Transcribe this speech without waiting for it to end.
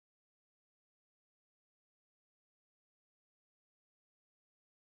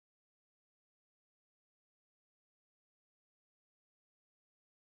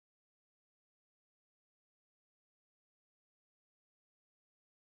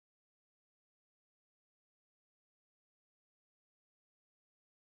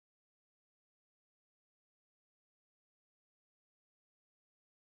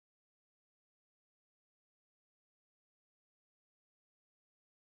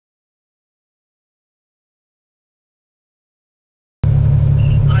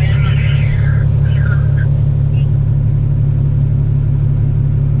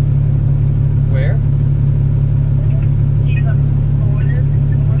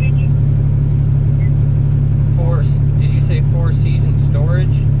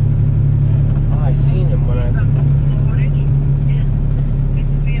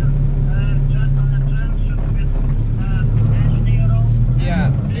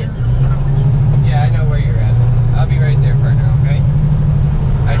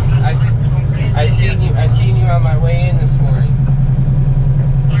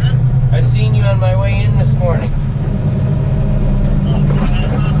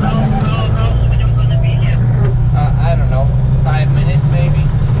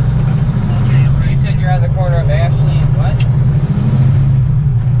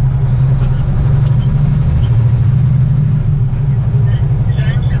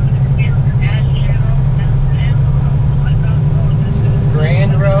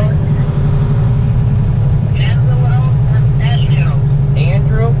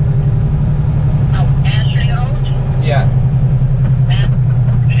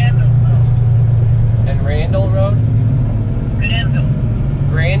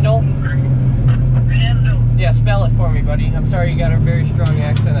buddy. I'm sorry you got a very strong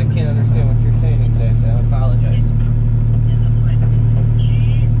accent. I can't understand what you're saying exactly. I apologize.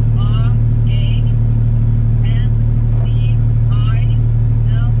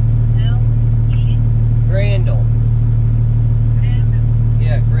 Grandel.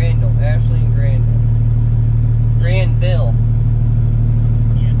 Yeah, Grandel. Ashley and Grandel. Granville.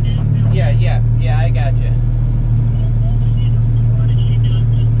 Yeah, I got you.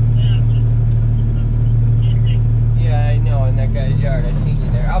 Yeah, I know, in that guy's yard. I seen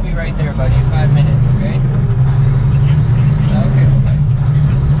you there. I'll be right there, buddy, in 5 minutes, okay? Okay, bye.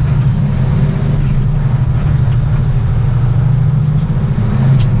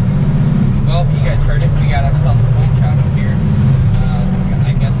 Well, you guys heard it. We got ourselves a wind shot up here.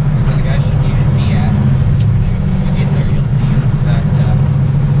 I guess where the guys shouldn't even be at. When we get there, you'll see it's not, I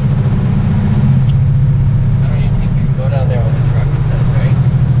don't even think you can go down there with a truck, it says, right?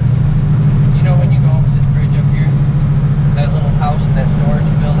 You know when you go over this bridge up here, that little house and that storage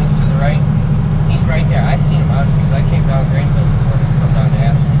buildings to the right, he's right there. I seen him because I came down Granville this morning to come down to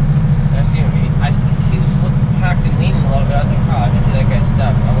Ashley. And I seen him. He was looking cocked and leaning a little bit. I was like, oh, I bet you that guy's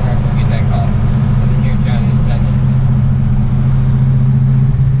stuck. I wonder if we'll get that call. And then here Johnny is sending it.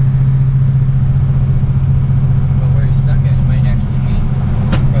 But where he's stuck at, it might actually be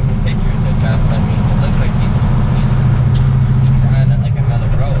from the pictures that John sent me. It looks like he's on like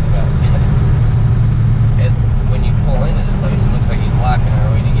another road, but when you pull into the place, it looks like he's blocking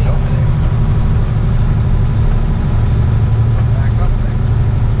our way to get over there. Back up there.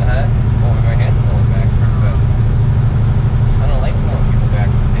 Oh, my hand's pulling backwards, but I don't like pulling people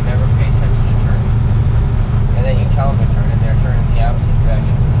backwards. They never pay attention to turning. And then you tell them to turn, and they're turning the opposite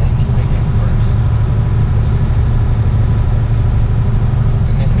direction, and then you just make it worse.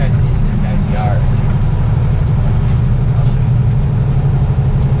 And this guy's in this guy's yard, too. I'll show you.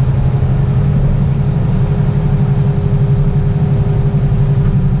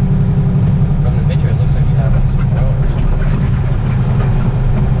 From the picture, it looks like he's on like some road or something.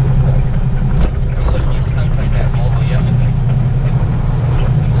 Look, he sunk like that Volvo yesterday.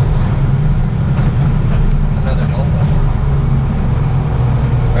 Another Volvo.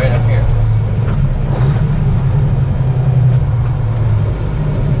 Right up here.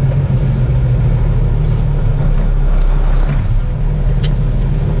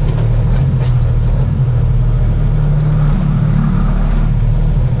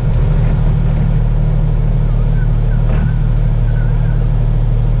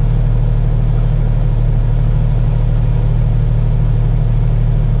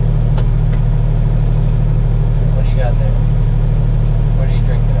 What do you got there? What are you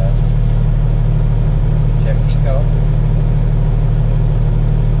drinking out of? Jack Pico?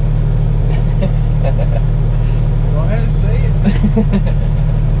 Go ahead and say it.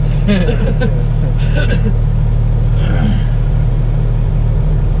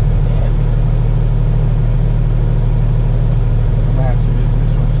 I'm gonna have to use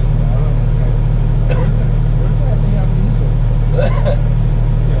this one. I don't know. Where's that neon diesel?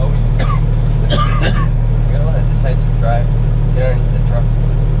 You're the one that decides to drive, get underneath the truck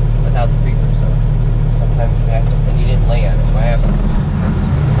without the beeper, so sometimes it happens, and you didn't lay on it. What happens is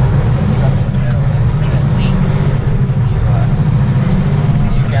the truck's that leak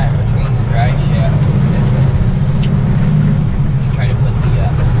you got between the drive shaft and the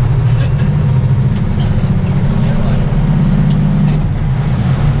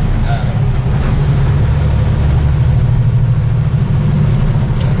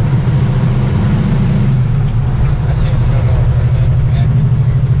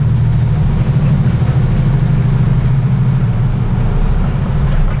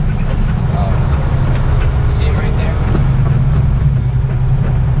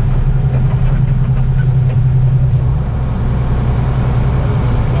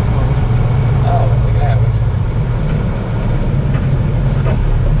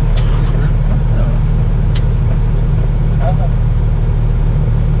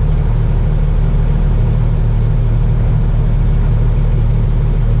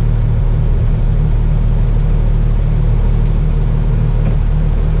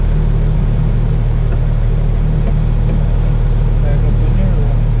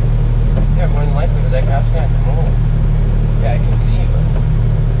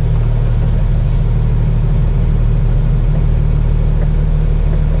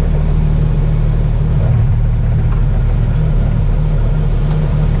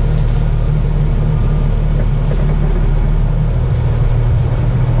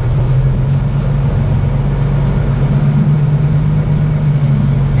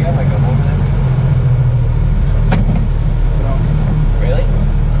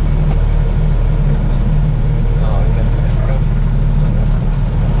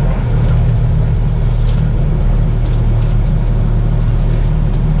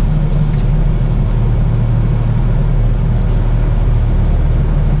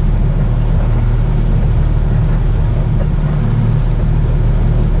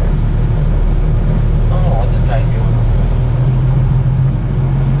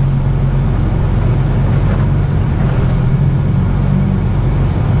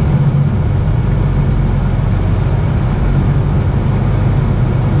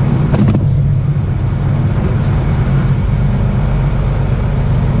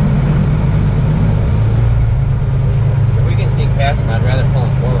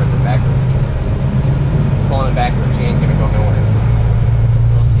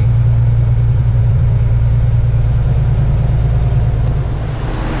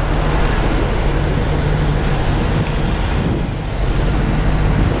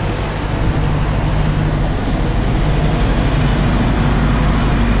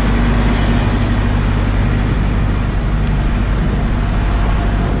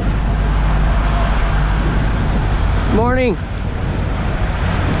morning.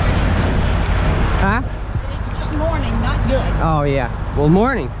 Huh? It's just morning, not good. Oh yeah. Well,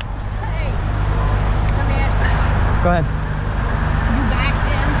 morning. Hey, let me ask you something. Go ahead. You backed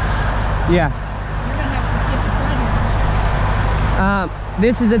in? Yeah. You're gonna have to get the front here.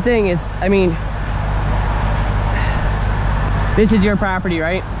 This is the thing is, I mean, this is your property,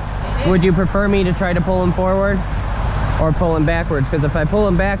 right? Would you prefer me to try to pull him forward or pull him backwards? Because if I pull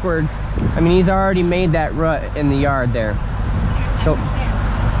him backwards, I mean, he's already made that rut in the yard there. So he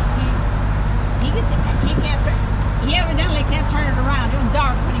evidently can't turn it around. It was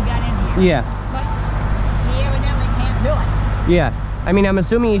dark when he got in here. yeah, But he evidently can't do it. yeah. I mean, I'm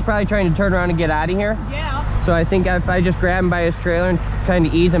assuming he's probably trying to turn around and get out of here. Yeah. So I think if I just grab him by his trailer and kind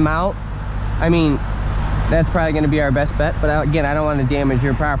of ease him out, I mean, that's probably going to be our best bet. But again, I don't want to damage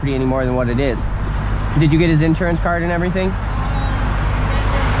your property any more than what it is. Did you get his insurance card and everything?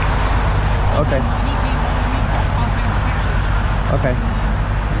 Okay. He came over me all kinds of pictures. Okay.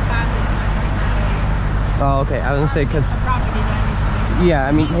 He found this one right now. Oh, okay. I was gonna say because The property that he's yeah,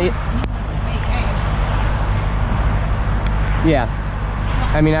 I mean, he wants to pay cash. yeah.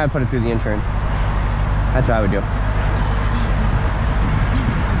 I mean, I would put it through the insurance. That's what I would do.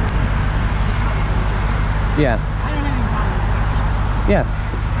 Yeah. I don't have any problem with that. Yeah.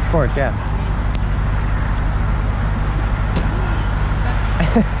 Of course. Yeah.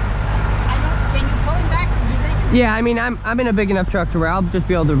 Can you pull him backwards, you think? Yeah. I mean, I'm in a big enough truck to where I'll just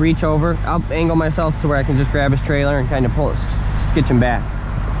be able to reach over. I'll angle myself to where I can just grab his trailer and kind of pull it, skitch him back.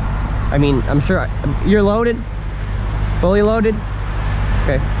 I mean, I'm sure you're loaded, fully loaded.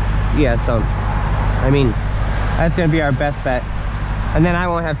 Okay. Yeah. So, I mean, that's gonna be our best bet. And then I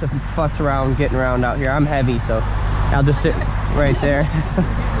won't have to futz around getting around out here. I'm heavy, so I'll just sit right there.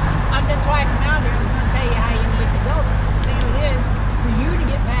 That's why I come out here. I was going to tell you how you need to go. But the thing is, for you to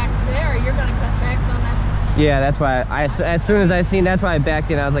get back there, you're going to cut tracks on that. Yeah, that's why as soon as I seen, that's why I backed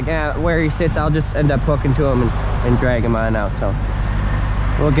in. I was like, where he sits, I'll just end up hooking to him and drag him on out. So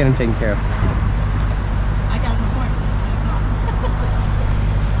we'll get him taken care of. I got an appointment.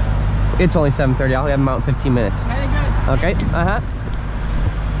 It's only 7:30. I'll have him out in 15 minutes. Very good. Okay.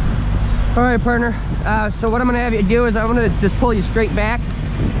 All right, partner. So what I'm gonna have you do is I'm gonna just pull you straight back.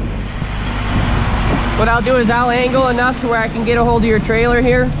 What I'll do is I'll angle enough to where I can get a hold of your trailer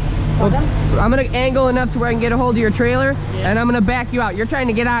here. I'm gonna angle enough to where I can get a hold of your trailer, and I'm gonna back you out. You're trying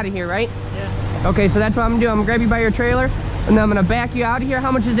to get out of here, right? Yeah. Okay, so that's what I'm gonna do. I'm gonna grab you by your trailer, and then I'm gonna back you out of here.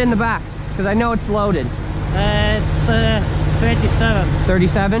 How much is in the box? Because I know it's loaded. It's 37.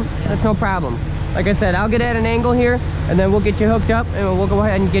 37? That's no problem. Like I said, I'll get at an angle here, and then we'll get you hooked up, and we'll go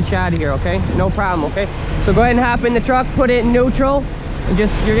ahead and get you out of here, okay? No problem, okay? So go ahead and hop in the truck, put it in neutral, and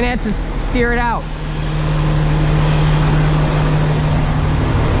you're gonna have to steer it out.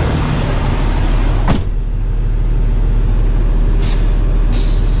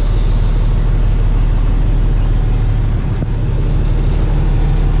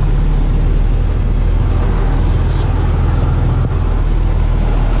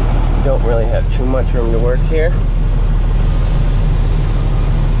 Don't really have too much room to work here.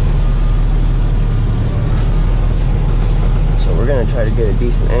 So we're gonna try to get a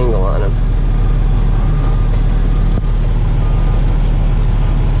decent angle on him.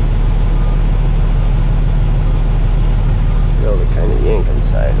 Be able to kind of yank him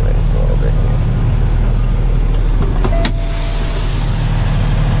sideways a little bit here.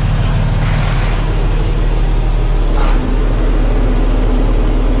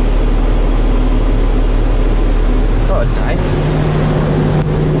 Oh, it died.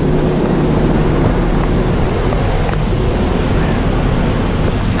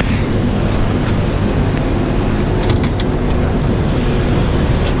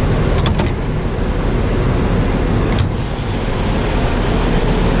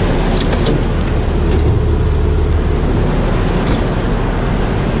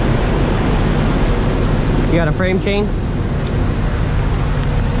 You got a frame chain?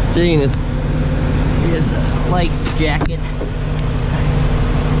 Gene is light jacket.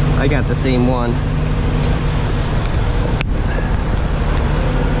 I got the same one.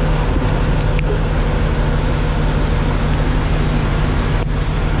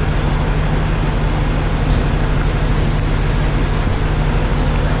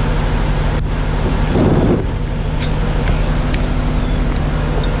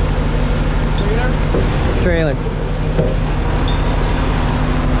 Trailer.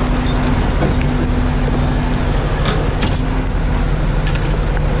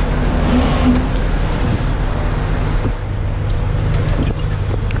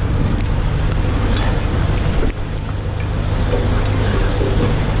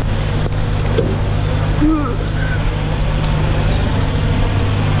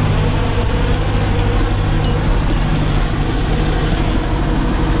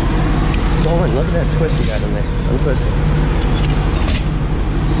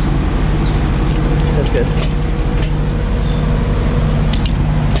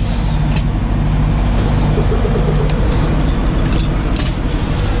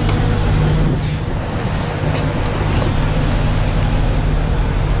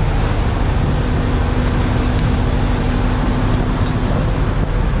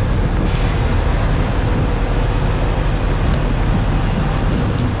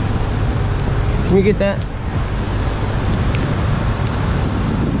 you get that?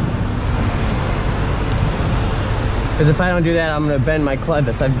 Because if I don't do that, I'm going to bend my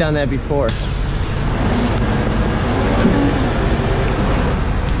clevis. I've done that before.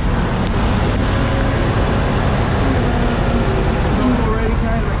 Already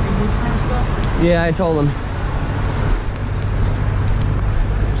kind of like a neutral and stuff? Yeah, I told him.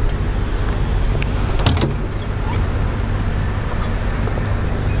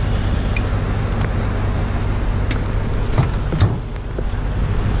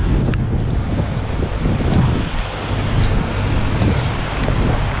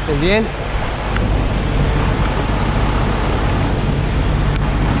 Is he in?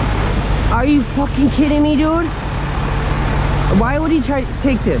 Are you fucking kidding me, dude? Why would he try to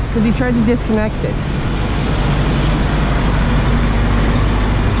take this? Because he tried to disconnect it.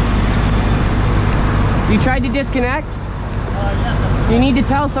 You tried to disconnect? Yes, You need to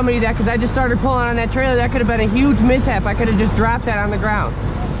tell somebody that, because I just started pulling on that trailer. That could have been a huge mishap. I could have just dropped that on the ground.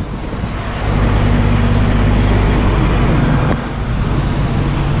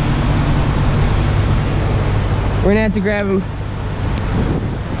 We're gonna have to grab him.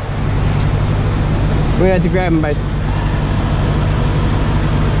 We're gonna have to grab him by. I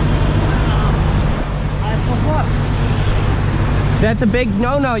support. That's a big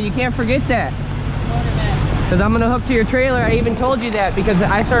no-no. You can't forget that. Sorry, man. Because I'm gonna hook to your trailer. I even told you that because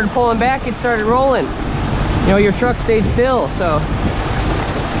I started pulling back. It started rolling. You know, your truck stayed still. So,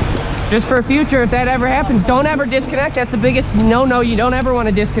 just for future, if that ever happens, don't ever disconnect. That's the biggest no-no. You don't ever want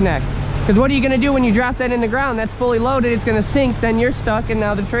to disconnect. Because what are you going to do when you drop that in the ground? That's fully loaded, it's going to sink, then you're stuck, and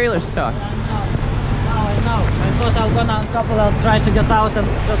now the trailer's stuck. I know. I thought I was gonna uncouple, I'll try to get out and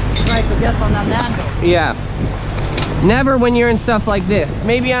just try to get on an angle. Yeah. Never when you're in stuff like this.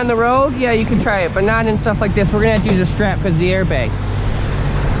 Maybe on the road, yeah, you can try it, but not in stuff like this. We're going to have to use a strap because of the airbag.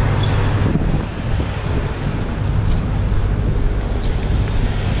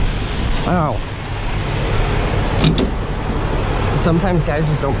 Wow. Sometimes guys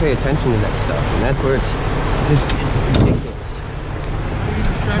just don't pay attention to that stuff, and that's where it's ridiculous.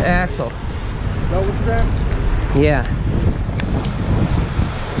 Axle. Double strap? Yeah.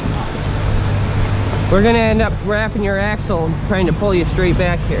 We're gonna end up wrapping your axle and trying to pull you straight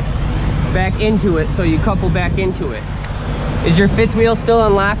back here. Back into it, so you couple back into it. Is your fifth wheel still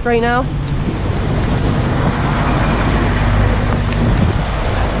unlocked right now?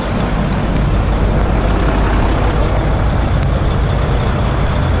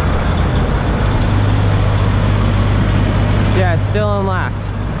 Yeah, it's still unlocked.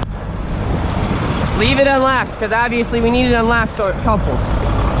 Leave it unlocked, because obviously we need it unlocked so it couples.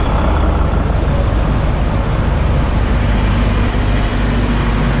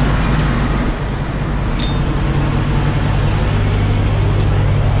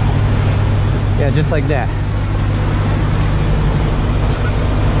 Yeah, just like that.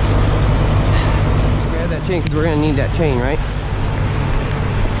 Grab that chain, because we're going to need that chain, right?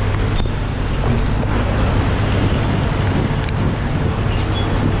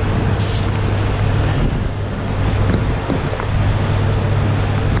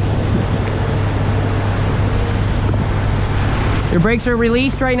 Your brakes are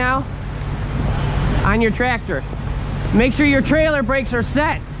released right now on your tractor. Make sure your trailer brakes are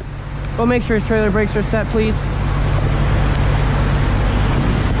set. Go make sure his trailer brakes are set, please.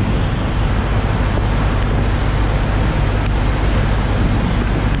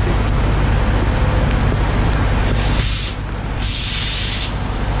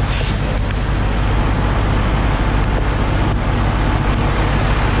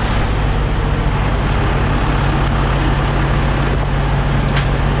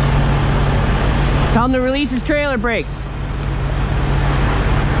 Tell him to release his trailer brakes.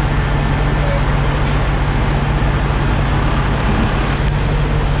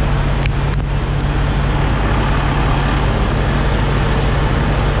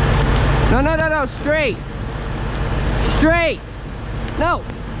 No, straight. Straight. No.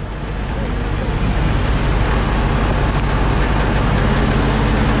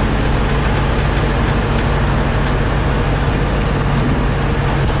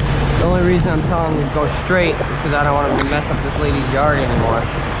 The only reason I'm telling him to go straight is because I don't want him to mess up this lady's yard anymore.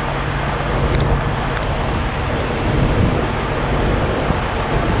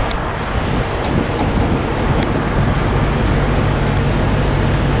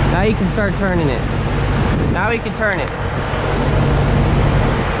 Now you can start turning it. Now we can turn it.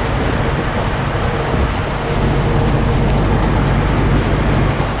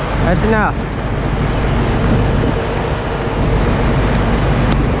 That's enough.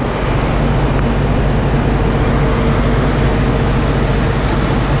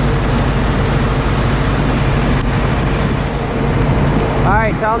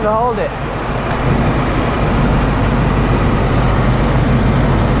 Tell him to hold it.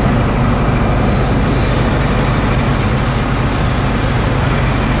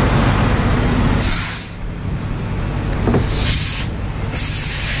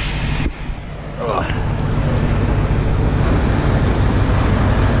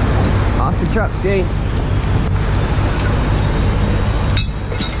 Off the truck, Jay.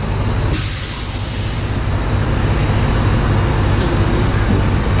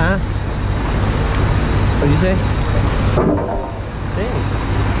 Huh? What'd you say? Dang.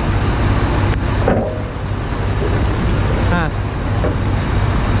 Huh?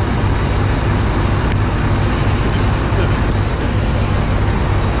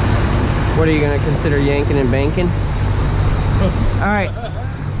 What are you gonna consider yanking and banking? All right.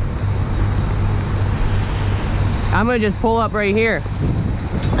 I'm gonna just pull up right here.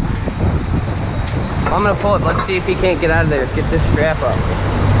 I'm gonna pull it. Let's see if he can't get out of there. Get this strap up.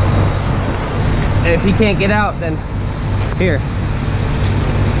 And if he can't get out, then here.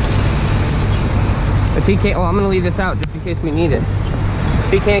 If he can't, well, I'm gonna leave this out just in case we need it.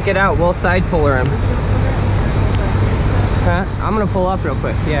 If he can't get out, we'll side puller him. Huh? I'm gonna pull up real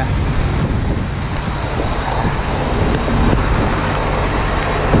quick. Yeah.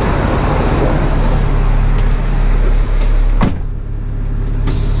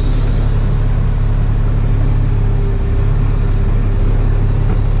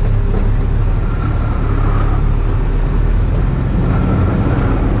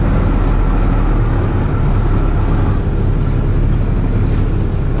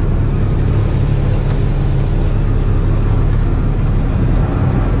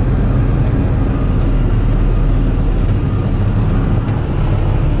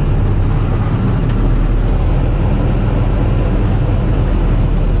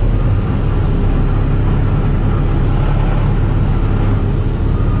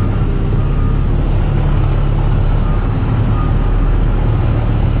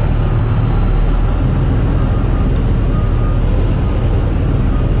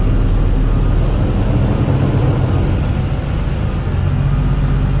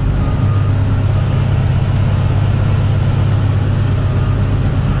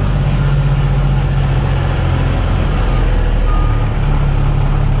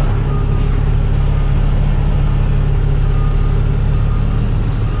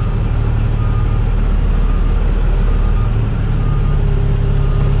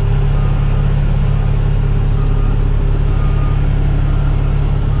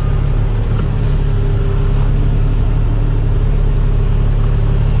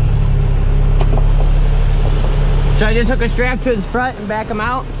 Should I just hook a strap to his front and back him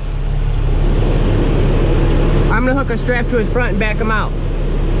out? I'm gonna hook a strap to his front and back him out.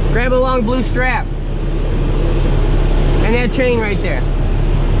 Grab a long blue strap. And that chain right there.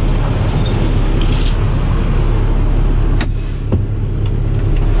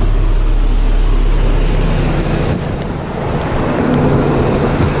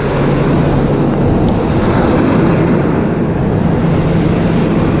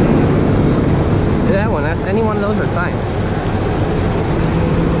 Any one of those are fine.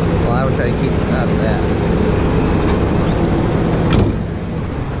 Well, I would try to keep it out of that.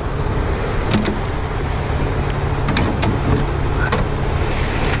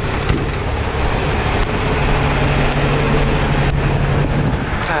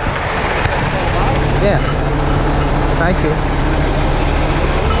 Yeah. Try to.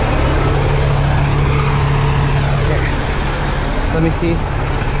 Here. Let me see.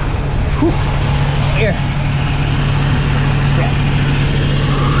 Whew. Here.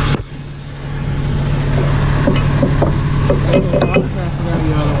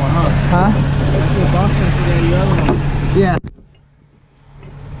 Huh? That's your boss man for the other one. Yeah.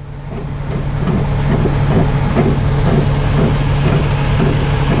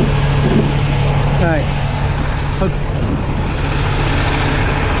 Alright. Hook.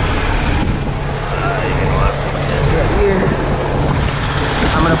 You're gonna want to put this right here.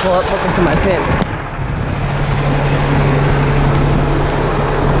 I'm gonna pull up, hook it to my pin.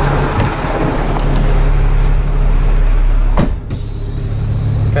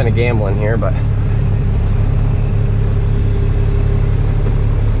 Kind of gambling here, but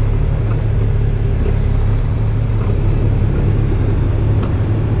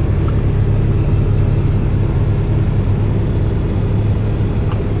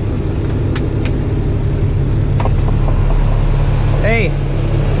hey,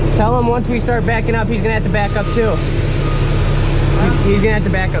 tell him once we start backing up, he's gonna have to back up too. He's gonna have to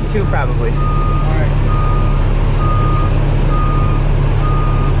back up too, probably.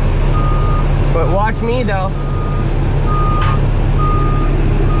 But watch me though.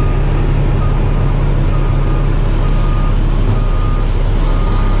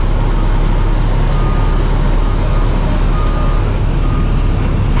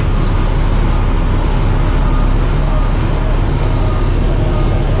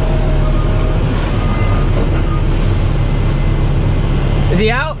 he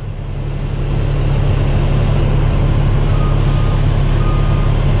out?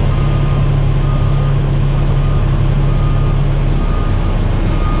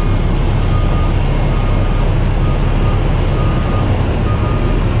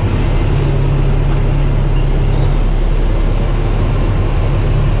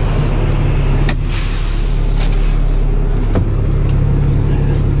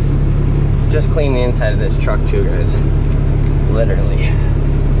 Just clean the inside of this truck too, guys. Literally.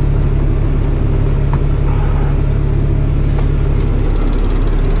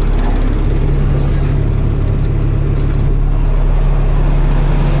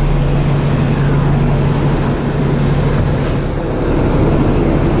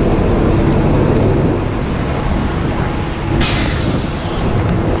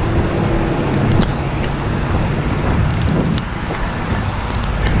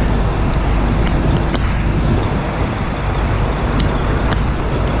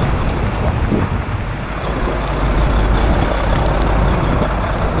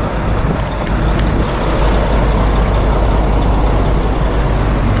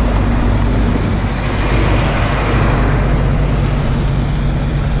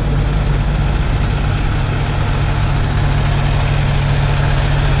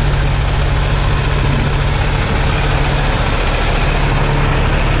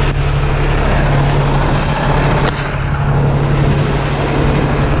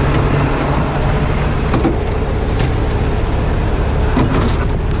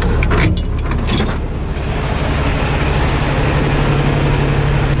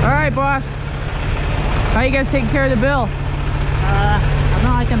 Boss, how you guys taking care of the bill?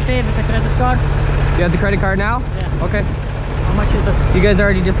 No, I can pay with the credit card. You have the credit card now? Yeah. Okay. How much is it? You guys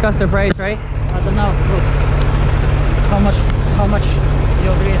already discussed the price, right? I don't know. Good. How much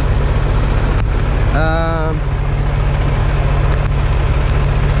you agree?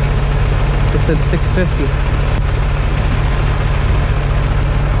 It said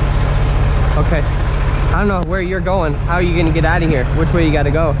 $650. Okay. I don't know where you're going. How are you gonna get out of here? Which way you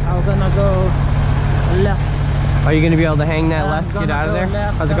gotta go? I'm gonna go left. Are you gonna be able to hang that left, get out of there?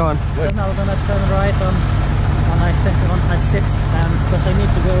 Left, How's it going? Then I'm gonna turn right on I think on my 6th, and because I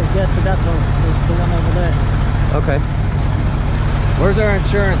need to go get to that road, the one over there. Okay. Where's our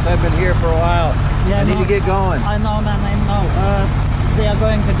insurance? I've been here for a while. Yeah, I need to get going. I know, man. I know. They are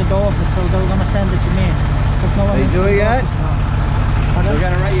going to the office, so they're gonna send it to me. Because no one They is do in it the yet? office now. We're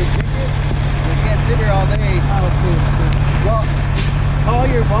gonna write you a ticket. We can't sit here all day. Oh, cool. Well, call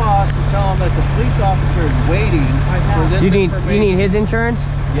your boss and tell him that the police officer is waiting for this You information. need his insurance?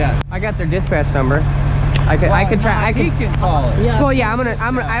 Yes. I got their dispatch number. I could try. He can call it. Yeah, Well, yeah, I'm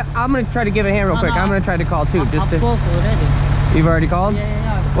gonna try to give a hand real quick. I'm gonna try to call too. I've Just to, called already. you've already called?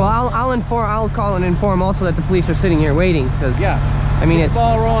 Yeah. Well, I'll call and inform also that the police are sitting here waiting because Yeah. I mean Get it's the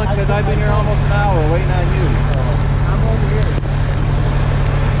ball rolling because I've been here almost an hour waiting on you. So I'm over here.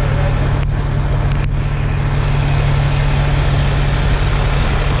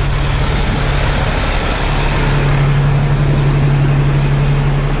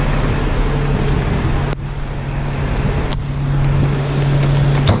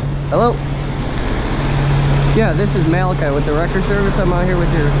 Hello? Yeah, this is Malachi with the record service. I'm out here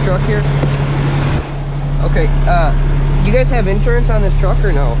with your truck here. Okay, you guys have insurance on this truck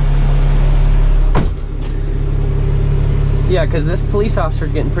or no? Yeah, because this police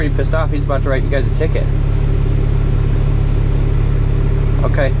officer's getting pretty pissed off. He's about to write you guys a ticket.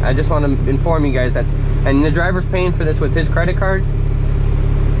 Okay, I just want to inform you guys that, and the driver's paying for this with his credit card.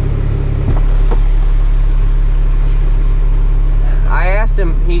 I asked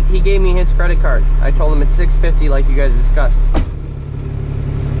him, he gave me his credit card. I told him it's $650 like you guys discussed.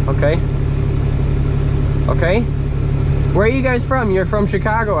 Okay? Okay? Where are you guys from? You're from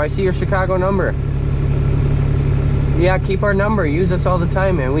Chicago. I see your Chicago number. Yeah, keep our number. Use us all the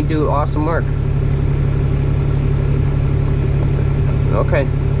time, man. We do awesome work. Okay.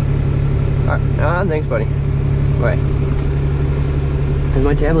 Thanks, buddy. Bye. Is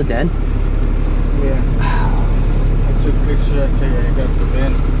my tablet dead? yeah. I took pictures. I tell you, I got the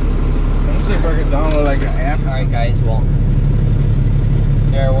bin. Let me see if I can download like an app. Alright guys, well,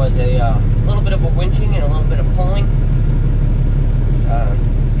 there was a little bit of a winching and a little bit of pulling.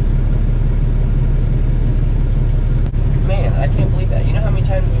 Man, I can't believe that. You know how many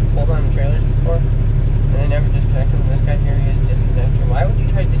times we've pulled on trailers before? And they never disconnected them? This guy here, he is disconnected. Why would you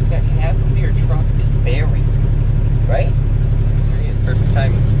try to disconnect? Half of your truck is buried. Right? There he is. Perfect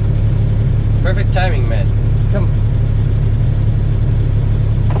timing. Perfect timing, man. Come.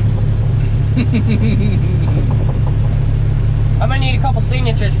 I'm gonna need a couple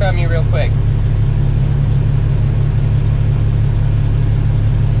signatures from you real quick.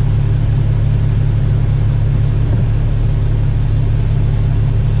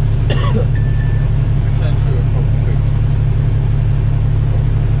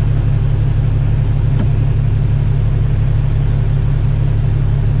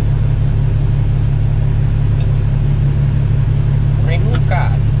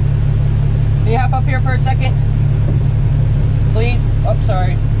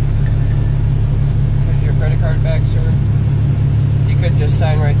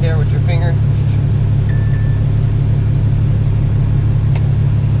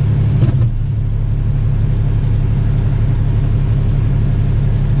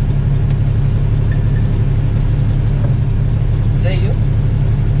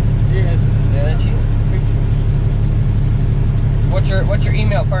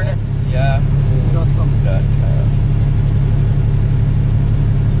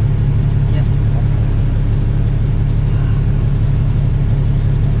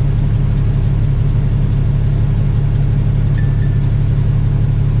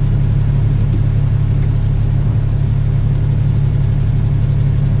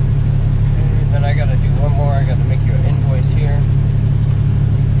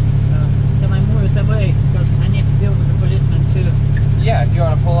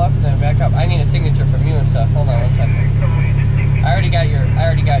 I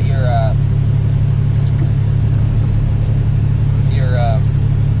already got your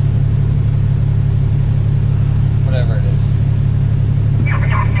whatever it is.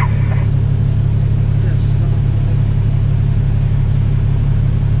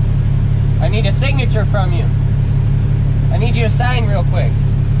 I need a signature from you. I need you to sign real quick.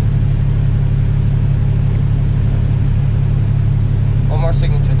 One more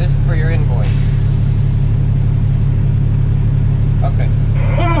signature. This is for your invoice. Okay.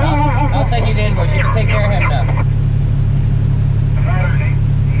 I'll send you the invoice. You can take care of him now.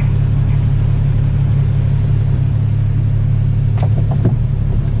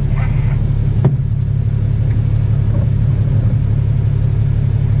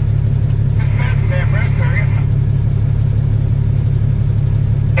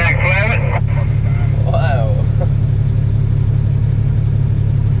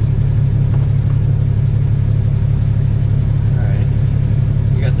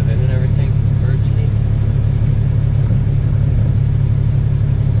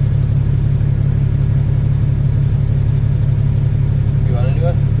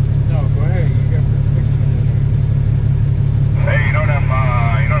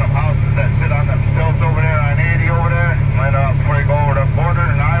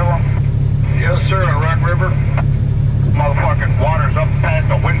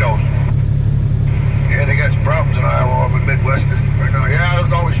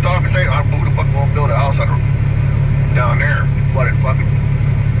 Down there, what it fucking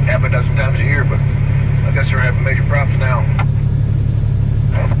half a dozen times a year, but I guess they're having major problems now.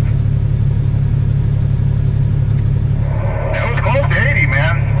 It was close to 80,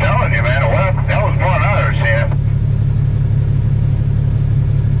 man. I'm telling you, man. Well, that was one I understand.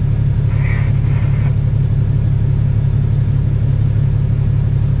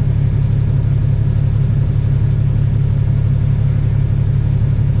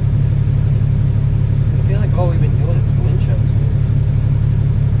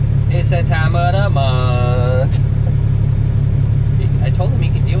 It's that time of the month. I told him he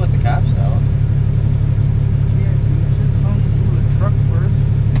could deal with the cops now. Yeah, you should tell him to do the truck first.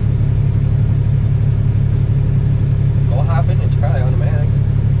 Go hop in, it's probably automatic.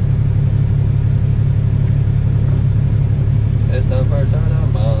 It's the first time of the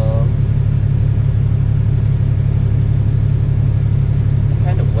month. I'm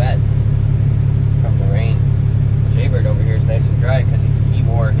kind of wet from the rain. Jaybird over here is nice and dry because he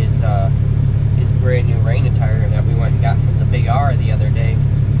wore his brand new rain attire that we went and got from the Big R the other day.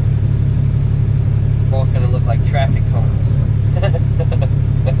 Both gonna look like traffic cones.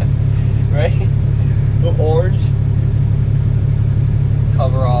 Right? Orange.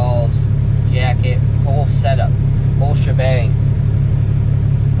 Coveralls, jacket, whole setup, whole shebang.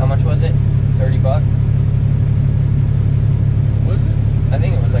 How much was it? 30 bucks? Was it? I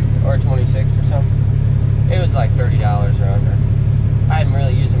think it was like, or 26 or something. It was like $30 or under. I hadn't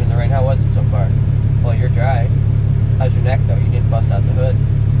really used them in the rain. How was it so far? Well, you're dry. How's your neck though? You didn't bust out the hood.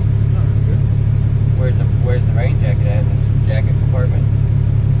 No, it's good. Where's the rain jacket at? In the jacket compartment.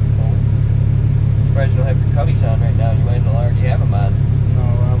 Oh. I'm surprised you don't have your cubbies on right now. You might as well already have them on. No,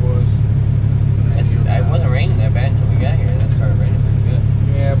 I was. It wasn't raining that bad until we got here, and then it started raining pretty good.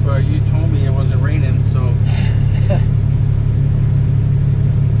 Yeah, but you told me it wasn't raining, so.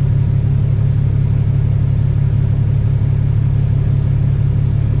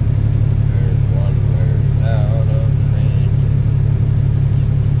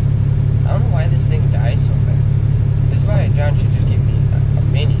 John should just give me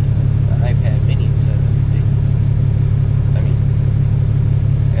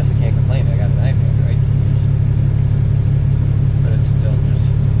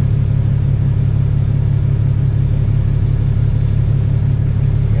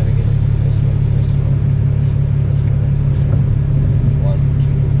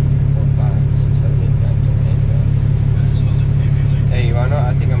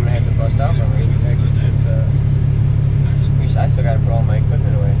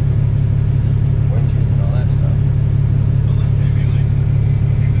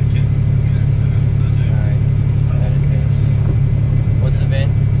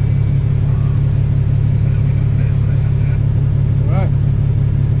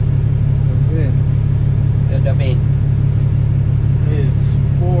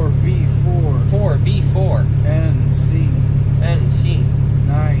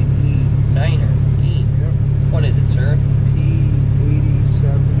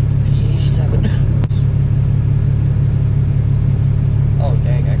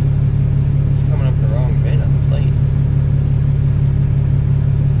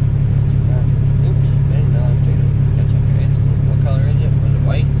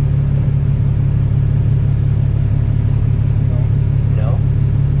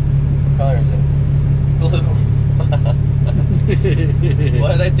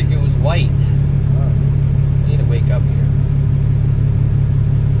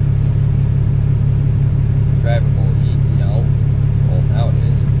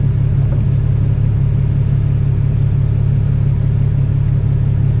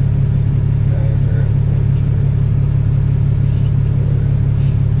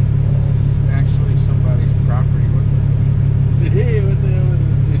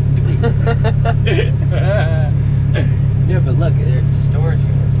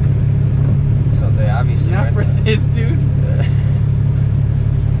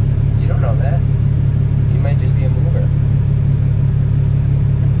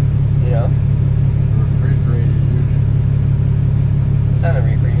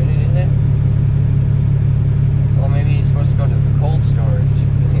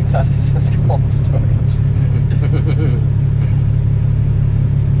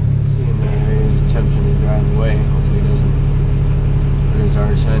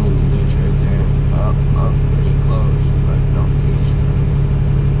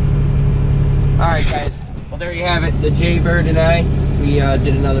have it. The Jaybird and I, we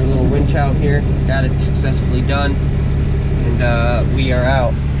did another little winch out here. Got it successfully done. And we are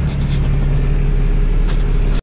out.